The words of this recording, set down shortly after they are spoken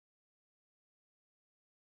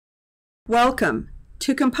Welcome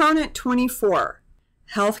to Component 24,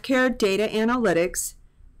 Healthcare Data Analytics,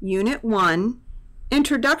 Unit 1,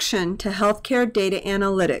 Introduction to Healthcare Data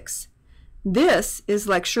Analytics. This is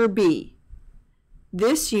Lecture B.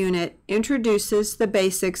 This unit introduces the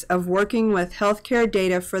basics of working with healthcare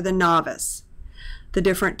data for the novice. The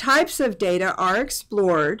different types of data are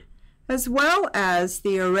explored, as well as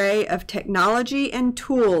the array of technology and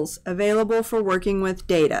tools available for working with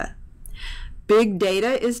data. Big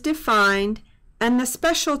data is defined, and the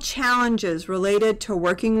special challenges related to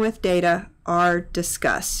working with data are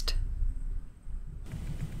discussed.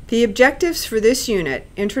 The objectives for this unit,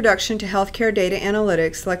 Introduction to Healthcare Data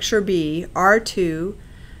Analytics, Lecture B, are to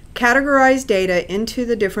categorize data into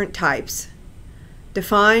the different types,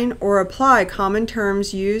 define or apply common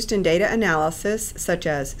terms used in data analysis such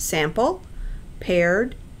as sample,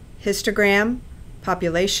 paired, histogram,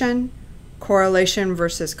 population, correlation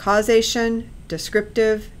versus causation,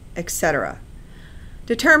 descriptive, etc.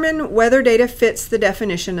 Determine whether data fits the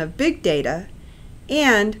definition of big data,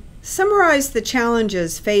 and summarize the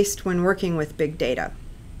challenges faced when working with big data.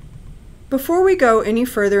 Before we go any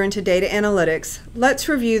further into data analytics, let's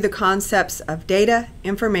review the concepts of data,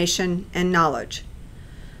 information, and knowledge.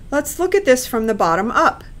 Let's look at this from the bottom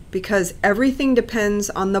up, because everything depends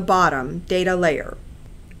on the bottom data layer.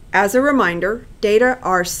 As a reminder, data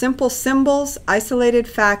are simple symbols, isolated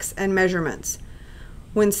facts, and measurements.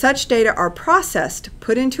 When such data are processed,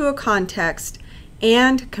 put into a context,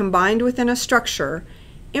 and combined within a structure,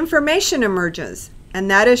 information emerges,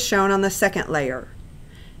 and that is shown on the second layer.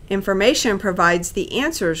 Information provides the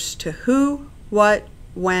answers to who, what,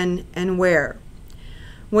 when, and where.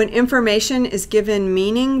 When information is given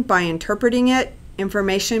meaning by interpreting it,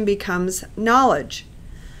 information becomes knowledge.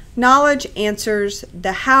 Knowledge answers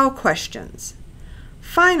the how questions.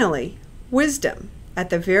 Finally, wisdom, at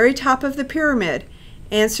the very top of the pyramid,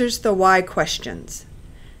 answers the why questions.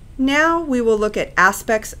 Now we will look at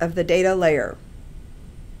aspects of the data layer.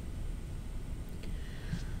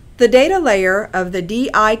 The data layer of the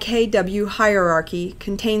DIKW hierarchy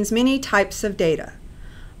contains many types of data: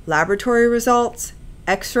 laboratory results,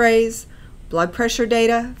 X-rays, blood pressure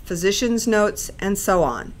data, physician's notes, and so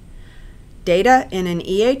on. Data in an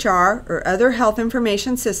EHR or other health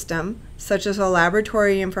information system, such as a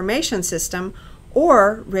laboratory information system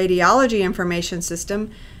or radiology information system,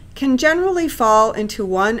 can generally fall into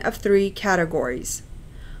one of three categories.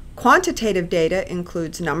 Quantitative data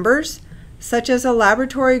includes numbers, such as a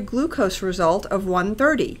laboratory glucose result of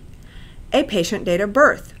 130, a patient date of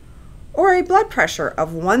birth, or a blood pressure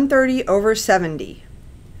of 130/70.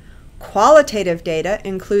 Qualitative data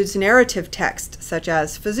includes narrative text, such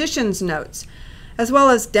as physician's notes, as well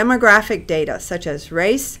as demographic data, such as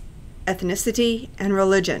race, ethnicity, and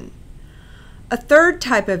religion. A third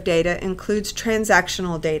type of data includes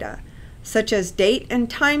transactional data, such as date and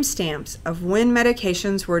time stamps of when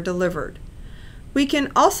medications were delivered. We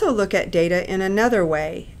can also look at data in another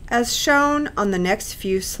way, as shown on the next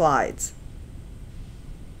few slides.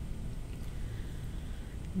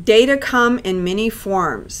 Data come in many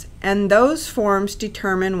forms, and those forms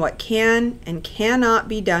determine what can and cannot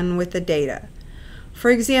be done with the data. For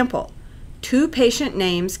example, two patient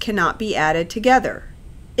names cannot be added together.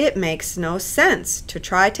 It makes no sense to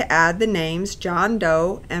try to add the names John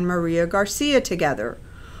Doe and Maria Garcia together,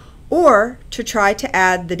 or to try to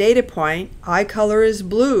add the data point eye color is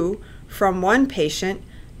blue from one patient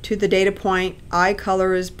to the data point eye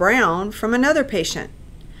color is brown from another patient.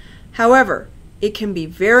 However, it can be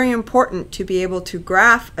very important to be able to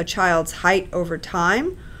graph a child's height over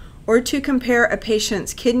time, or to compare a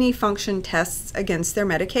patient's kidney function tests against their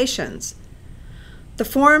medications. The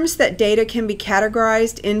forms that data can be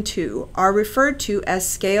categorized into are referred to as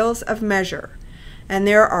scales of measure, and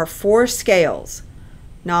there are 4 scales: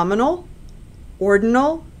 nominal,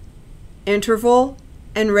 ordinal, interval,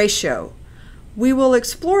 and ratio. We will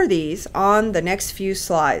explore these on the next few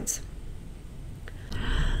slides.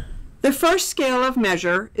 The first scale of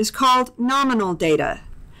measure is called nominal data.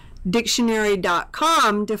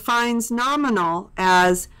 Dictionary.com defines nominal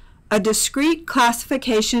as a discrete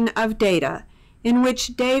classification of data in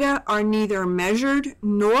which data are neither measured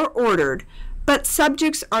nor ordered, but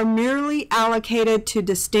subjects are merely allocated to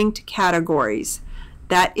distinct categories.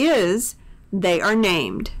 That is, they are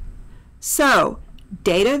named. So,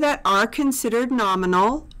 data that are considered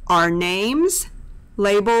nominal are names,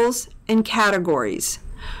 labels, and categories.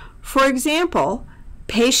 For example,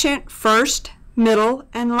 patient first, middle,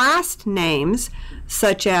 and last names,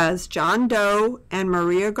 such as John Doe and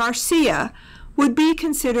Maria Garcia, would be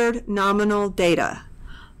considered nominal data.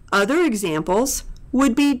 Other examples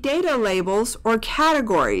would be data labels or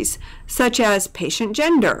categories, such as patient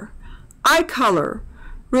gender, eye color,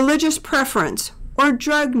 religious preference, or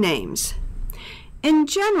drug names. In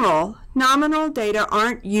general, nominal data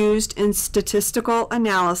aren't used in statistical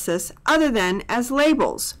analysis other than as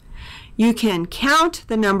labels. You can count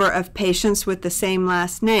the number of patients with the same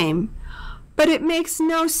last name, but it makes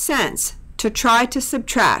no sense to try to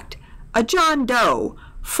subtract a John Doe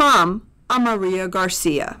from a Maria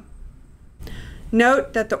Garcia.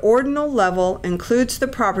 Note that the ordinal level includes the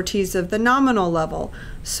properties of the nominal level,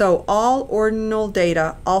 so all ordinal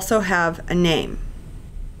data also have a name.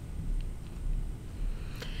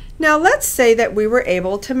 Now let's say that we were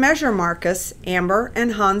able to measure Marcus, Amber,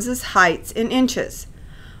 and Hans's heights in inches.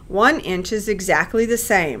 1 inch is exactly the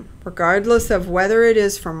same, regardless of whether it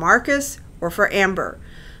is for Marcus or for Amber.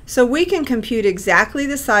 So we can compute exactly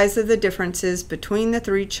the size of the differences between the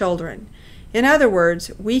 3 children. In other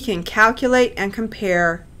words, we can calculate and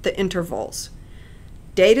compare the intervals.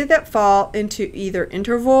 Data that fall into either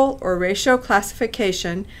interval or ratio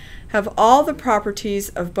classification have all the properties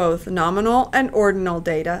of both nominal and ordinal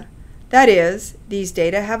data. That is, these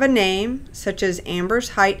data have a name, such as Amber's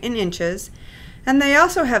height in inches, and they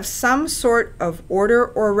also have some sort of order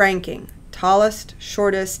or ranking, tallest,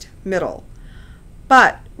 shortest, middle.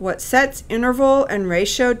 But what sets interval and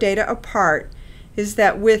ratio data apart is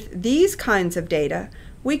that with these kinds of data,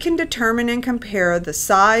 we can determine and compare the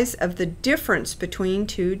size of the difference between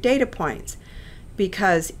 2 data points,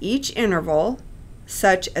 because each interval,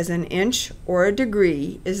 such as an inch or a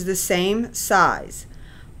degree, is the same size.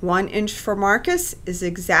 1 inch for Marcus is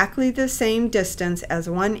exactly the same distance as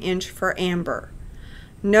 1 inch for Amber.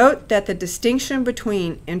 Note that the distinction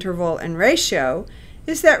between interval and ratio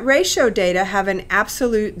is that ratio data have an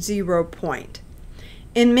absolute 0 point.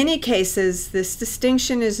 In many cases, this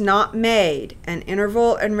distinction is not made, and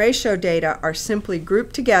interval and ratio data are simply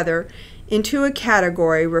grouped together into a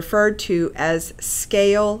category referred to as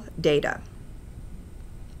scale data.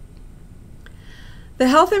 The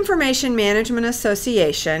Health Information Management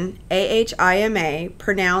Association, AHIMA,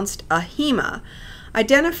 pronounced AHIMA,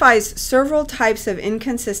 identifies several types of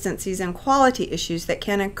inconsistencies and quality issues that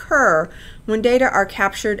can occur when data are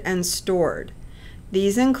captured and stored.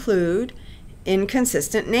 These include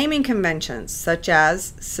inconsistent naming conventions, such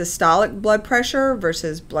as systolic blood pressure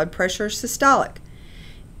versus blood pressure systolic,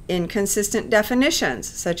 inconsistent definitions,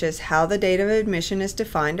 such as how the date of admission is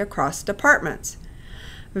defined across departments,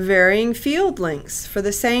 varying field lengths for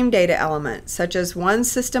the same data element, such as one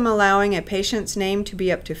system allowing a patient's name to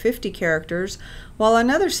be up to 50 characters, while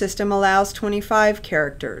another system allows 25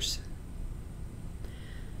 characters.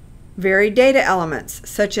 Varied data elements,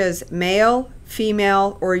 such as male,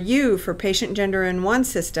 female, or you for patient gender in one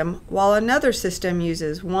system, while another system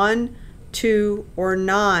uses 1, 2, or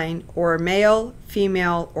 9, or male,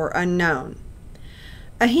 female, or unknown.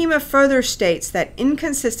 AHIMA further states that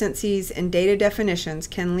inconsistencies in data definitions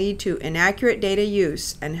can lead to inaccurate data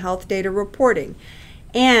use and health data reporting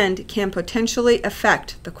and can potentially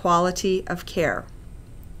affect the quality of care.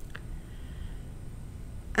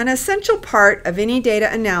 An essential part of any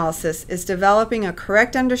data analysis is developing a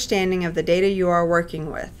correct understanding of the data you are working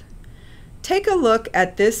with. Take a look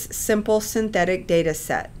at this simple synthetic data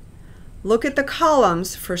set. Look at the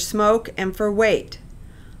columns for smoke and for weight.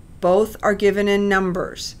 Both are given in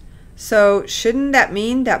numbers. So shouldn't that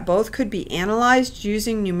mean that both could be analyzed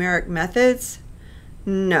using numeric methods?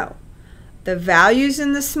 No. The values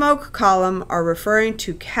in the smoke column are referring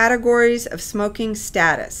to categories of smoking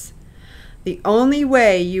status. The only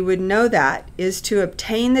way you would know that is to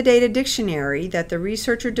obtain the data dictionary that the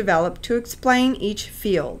researcher developed to explain each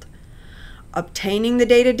field. Obtaining the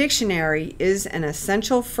data dictionary is an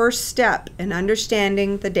essential first step in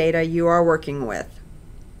understanding the data you are working with.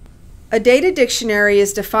 A data dictionary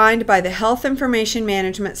is defined by the Health Information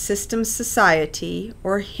Management Systems Society,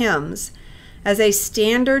 or HIMSS, as a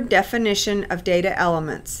standard definition of data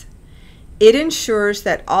elements. It ensures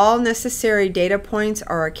that all necessary data points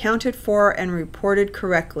are accounted for and reported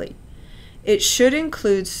correctly. It should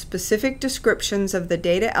include specific descriptions of the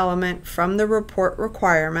data element from the report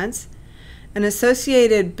requirements, an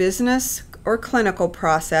associated business or clinical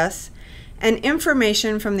process, and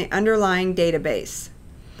information from the underlying database.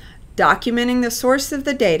 Documenting the source of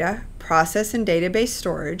the data, process and database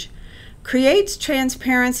storage, creates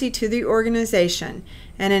transparency to the organization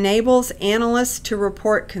and enables analysts to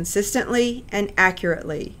report consistently and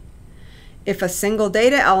accurately. If a single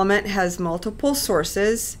data element has multiple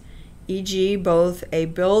sources, e.g. both a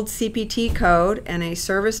billed CPT code and a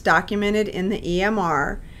service documented in the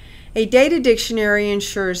EMR, a data dictionary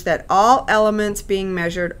ensures that all elements being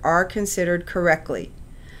measured are considered correctly.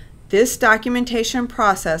 This documentation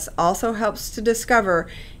process also helps to discover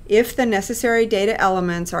if the necessary data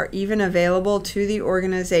elements are even available to the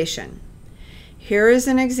organization. Here is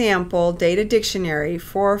an example data dictionary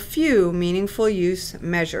for a few meaningful use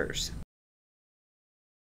measures.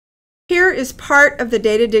 Here is part of the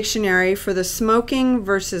data dictionary for the smoking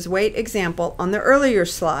versus weight example on the earlier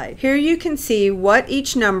slide. Here you can see what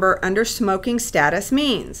each number under smoking status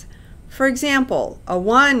means. For example, a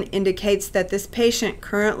 1 indicates that this patient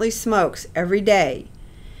currently smokes every day.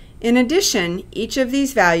 In addition, each of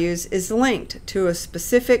these values is linked to a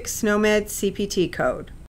specific SNOMED CPT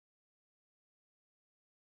code.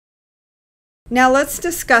 Now let's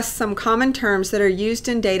discuss some common terms that are used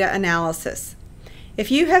in data analysis.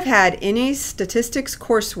 If you have had any statistics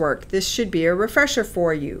coursework, this should be a refresher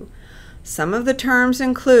for you. Some of the terms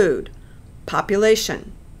include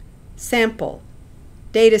population, sample,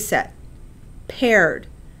 dataset, paired,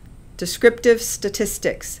 descriptive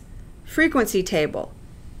statistics, frequency table,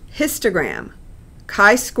 histogram,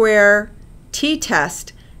 chi-square,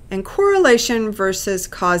 t-test, and correlation versus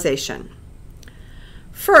causation.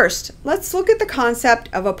 First, let's look at the concept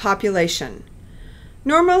of a population.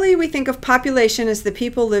 Normally, we think of population as the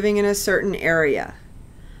people living in a certain area.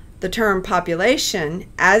 The term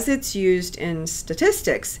population, as it's used in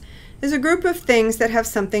statistics, is a group of things that have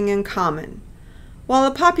something in common. While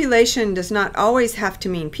a population does not always have to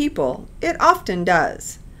mean people, it often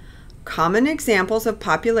does. Common examples of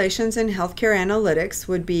populations in healthcare analytics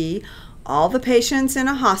would be all the patients in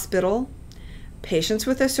a hospital, patients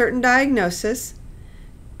with a certain diagnosis,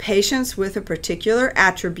 patients with a particular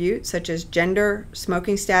attribute such as gender,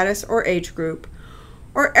 smoking status, or age group,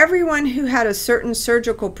 or everyone who had a certain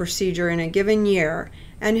surgical procedure in a given year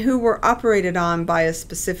and who were operated on by a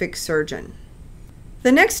specific surgeon.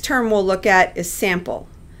 The next term we'll look at is sample.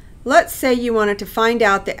 Let's say you wanted to find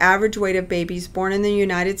out the average weight of babies born in the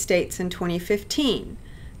United States in 2015.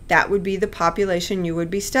 That would be the population you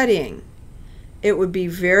would be studying. It would be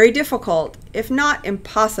very difficult, if not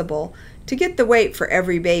impossible, to get the weight for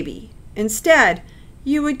every baby. Instead,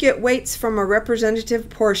 you would get weights from a representative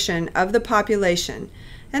portion of the population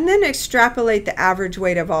and then extrapolate the average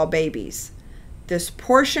weight of all babies. This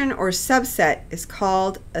portion or subset is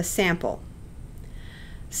called a sample.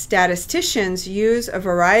 Statisticians use a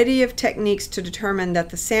variety of techniques to determine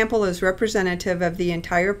that the sample is representative of the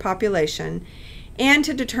entire population and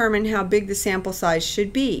to determine how big the sample size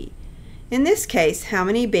should be. In this case, how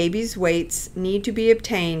many babies' weights need to be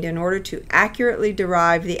obtained in order to accurately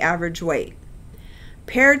derive the average weight.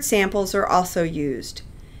 Paired samples are also used.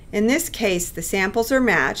 In this case, the samples are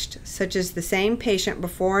matched, such as the same patient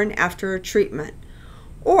before and after a treatment,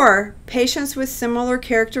 or patients with similar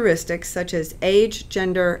characteristics such as age,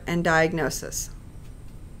 gender, and diagnosis.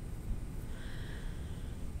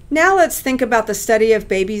 Now let's think about the study of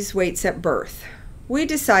babies' weights at birth. We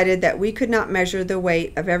decided that we could not measure the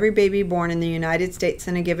weight of every baby born in the United States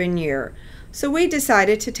in a given year, so we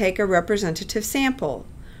decided to take a representative sample,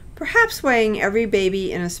 perhaps weighing every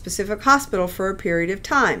baby in a specific hospital for a period of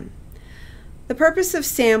time. The purpose of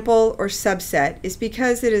sample or subset is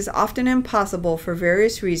because it is often impossible for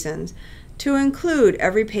various reasons to include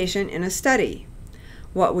every patient in a study.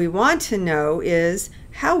 What we want to know is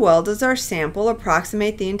how well does our sample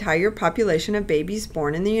approximate the entire population of babies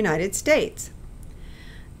born in the United States?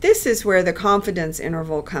 This is where the confidence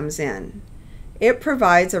interval comes in. It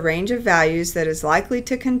provides a range of values that is likely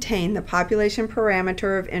to contain the population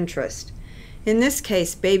parameter of interest, in this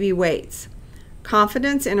case baby weights.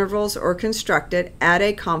 Confidence intervals are constructed at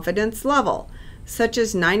a confidence level, such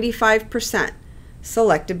as 95%,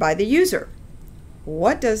 selected by the user.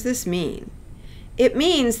 What does this mean? It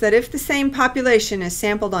means that if the same population is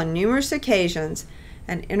sampled on numerous occasions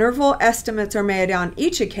and interval estimates are made on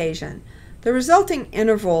each occasion, the resulting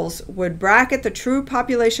intervals would bracket the true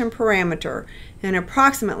population parameter in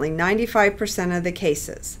approximately 95% of the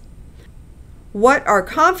cases. What are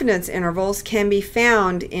confidence intervals can be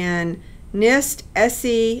found in NIST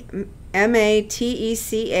SE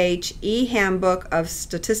MATECH E-Handbook of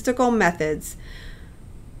Statistical Methods,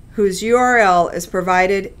 whose URL is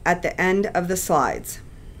provided at the end of the slides.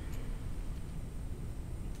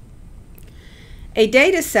 A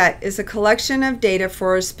data set is a collection of data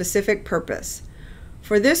for a specific purpose.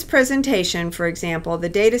 For this presentation, for example, the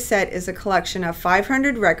data set is a collection of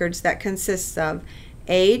 500 records that consists of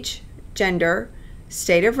age, gender,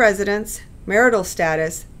 state of residence, marital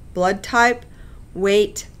status, blood type,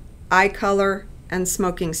 weight, eye color, and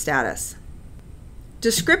smoking status.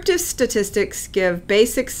 Descriptive statistics give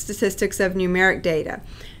basic statistics of numeric data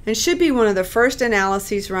and should be one of the first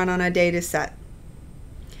analyses run on a data set.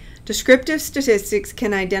 Descriptive statistics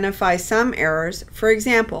can identify some errors. For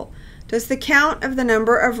example, does the count of the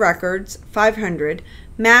number of records, 500,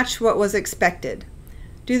 match what was expected?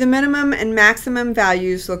 Do the minimum and maximum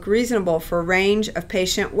values look reasonable for a range of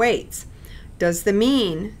patient weights? Does the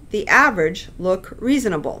mean, the average, look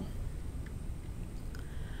reasonable?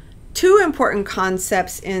 Two important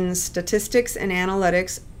concepts in statistics and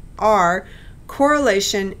analytics are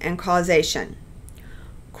correlation and causation.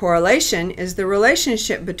 Correlation is the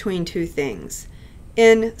relationship between two things.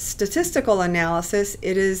 In statistical analysis,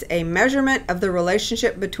 it is a measurement of the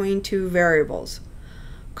relationship between two variables.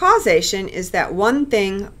 Causation is that one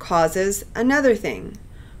thing causes another thing.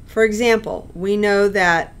 For example, we know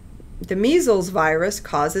that the measles virus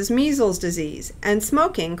causes measles disease, and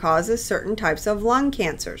smoking causes certain types of lung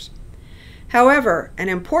cancers. However, an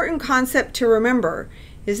important concept to remember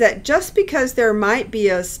is that just because there might be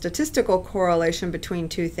a statistical correlation between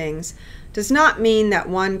two things does not mean that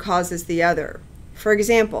one causes the other. For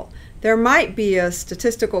example, there might be a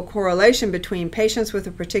statistical correlation between patients with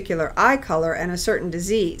a particular eye color and a certain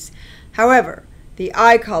disease. However, the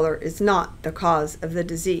eye color is not the cause of the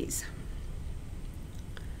disease.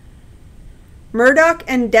 Murdoch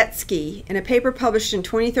and Detsky, in a paper published in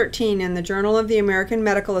 2013 in the Journal of the American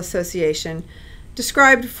Medical Association,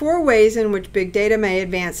 described 4 ways in which big data may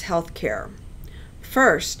advance healthcare.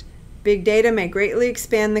 First, big data may greatly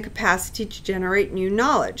expand the capacity to generate new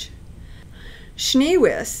knowledge.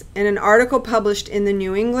 Schneewis, in an article published in the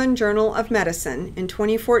New England Journal of Medicine in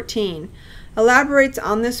 2014, elaborates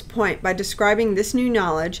on this point by describing this new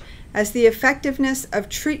knowledge as the effectiveness of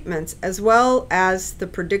treatments as well as the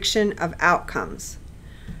prediction of outcomes.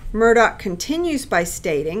 Murdoch continues by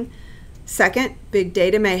stating, second, big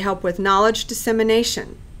data may help with knowledge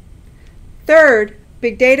dissemination. Third,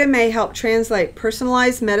 big data may help translate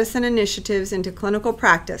personalized medicine initiatives into clinical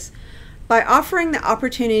practice by offering the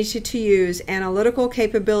opportunity to use analytical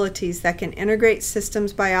capabilities that can integrate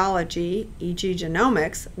systems biology, e.g.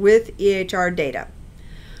 genomics, with EHR data.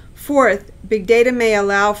 Fourth, big data may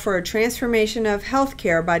allow for a transformation of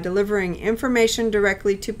healthcare by delivering information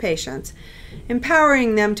directly to patients,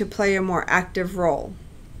 empowering them to play a more active role.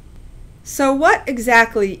 So what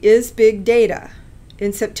exactly is big data?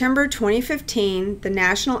 In September 2015, the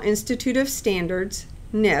National Institute of Standards,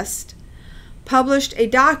 NIST, published a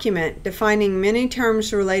document defining many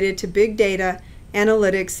terms related to big data,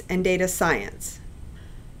 analytics, and data science.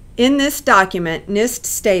 In this document, NIST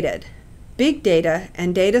stated, big data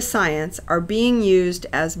and data science are being used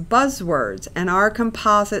as buzzwords and are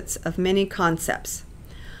composites of many concepts.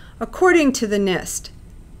 According to the NIST,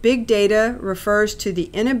 big data refers to the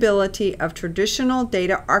inability of traditional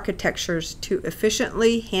data architectures to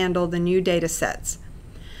efficiently handle the new data sets.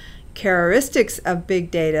 Characteristics of big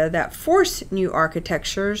data that force new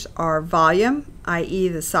architectures are volume, i.e.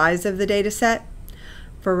 the size of the data set,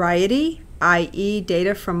 variety, i.e.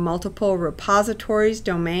 data from multiple repositories,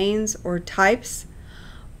 domains, or types,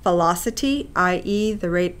 velocity, i.e. the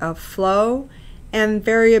rate of flow, and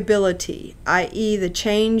variability, i.e. the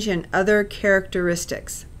change in other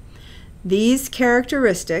characteristics. These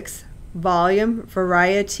characteristics, volume,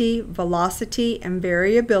 variety, velocity, and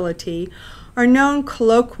variability, are known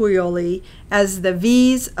colloquially as the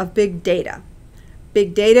V's of big data.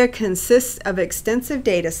 Big data consists of extensive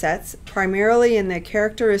data sets, primarily in the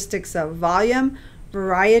characteristics of volume,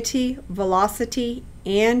 variety, velocity,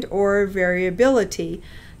 and/or variability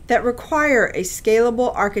that require a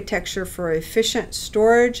scalable architecture for efficient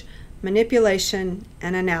storage, manipulation,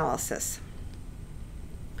 and analysis.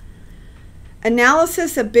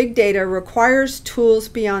 Analysis of big data requires tools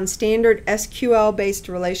beyond standard SQL-based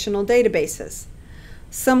relational databases.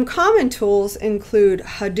 Some common tools include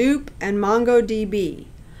Hadoop and MongoDB.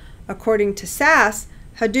 According to SAS,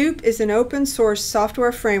 Hadoop is an open-source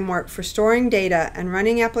software framework for storing data and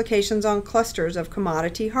running applications on clusters of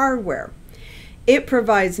commodity hardware. It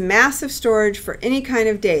provides massive storage for any kind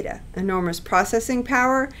of data, enormous processing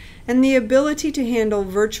power, and the ability to handle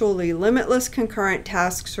virtually limitless concurrent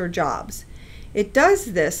tasks or jobs. It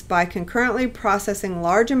does this by concurrently processing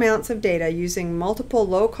large amounts of data using multiple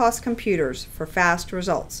low-cost computers for fast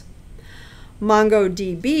results.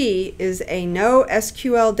 MongoDB is a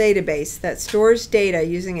NoSQL database that stores data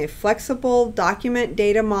using a flexible document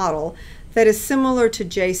data model that is similar to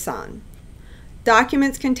JSON.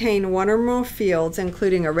 Documents contain one or more fields,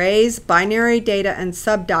 including arrays, binary data, and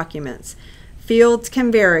subdocuments. Fields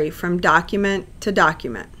can vary from document to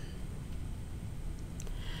document.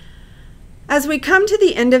 As we come to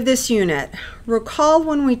the end of this unit, recall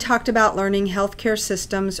when we talked about learning healthcare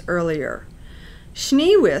systems earlier.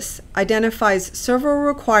 Schneewis identifies several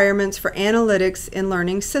requirements for analytics in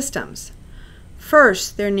learning systems.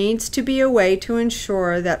 First, there needs to be a way to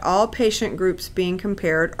ensure that all patient groups being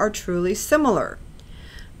compared are truly similar.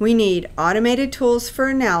 We need automated tools for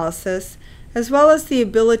analysis, as well as the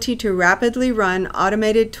ability to rapidly run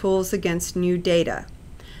automated tools against new data.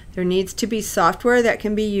 There needs to be software that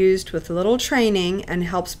can be used with little training and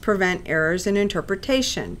helps prevent errors in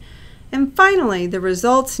interpretation. And finally, the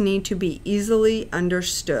results need to be easily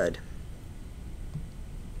understood.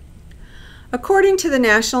 According to the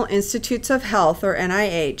National Institutes of Health, or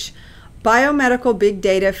NIH, biomedical big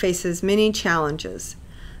data faces many challenges.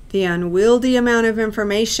 The unwieldy amount of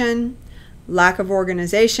information, lack of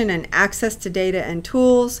organization and access to data and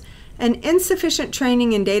tools, and insufficient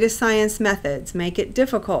training in data science methods make it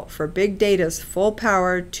difficult for big data's full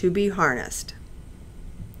power to be harnessed.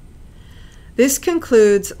 This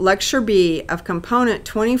concludes Lecture B of Component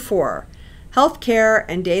 24, Healthcare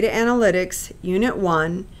and Data Analytics, Unit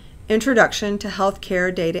 1, Introduction to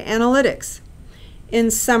Healthcare Data Analytics.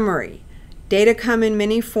 In summary, data come in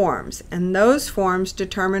many forms, and those forms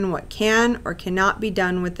determine what can or cannot be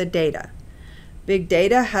done with the data. Big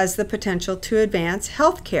data has the potential to advance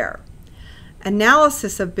healthcare.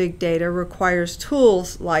 Analysis of big data requires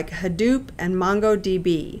tools like Hadoop and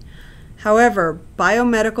MongoDB. However,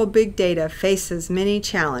 biomedical big data faces many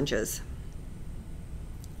challenges.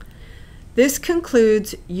 This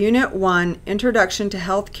concludes Unit 1, Introduction to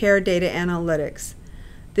Healthcare Data Analytics.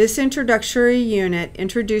 This introductory unit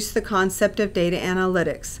introduced the concept of data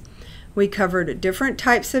analytics. We covered different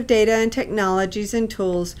types of data and technologies and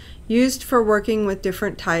tools used for working with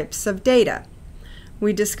different types of data.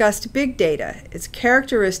 We discussed big data, its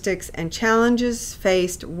characteristics and challenges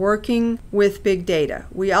faced working with big data.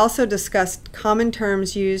 We also discussed common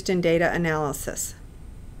terms used in data analysis.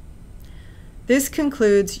 This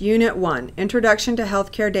concludes Unit 1, Introduction to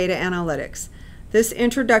Healthcare Data Analytics. This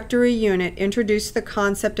introductory unit introduced the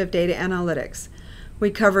concept of data analytics.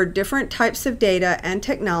 We covered different types of data and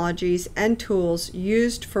technologies and tools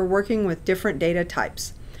used for working with different data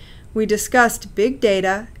types. We discussed big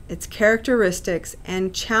data, its characteristics,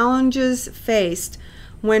 and challenges faced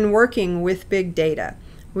when working with big data.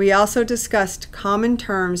 We also discussed common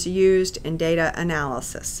terms used in data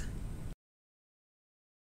analysis.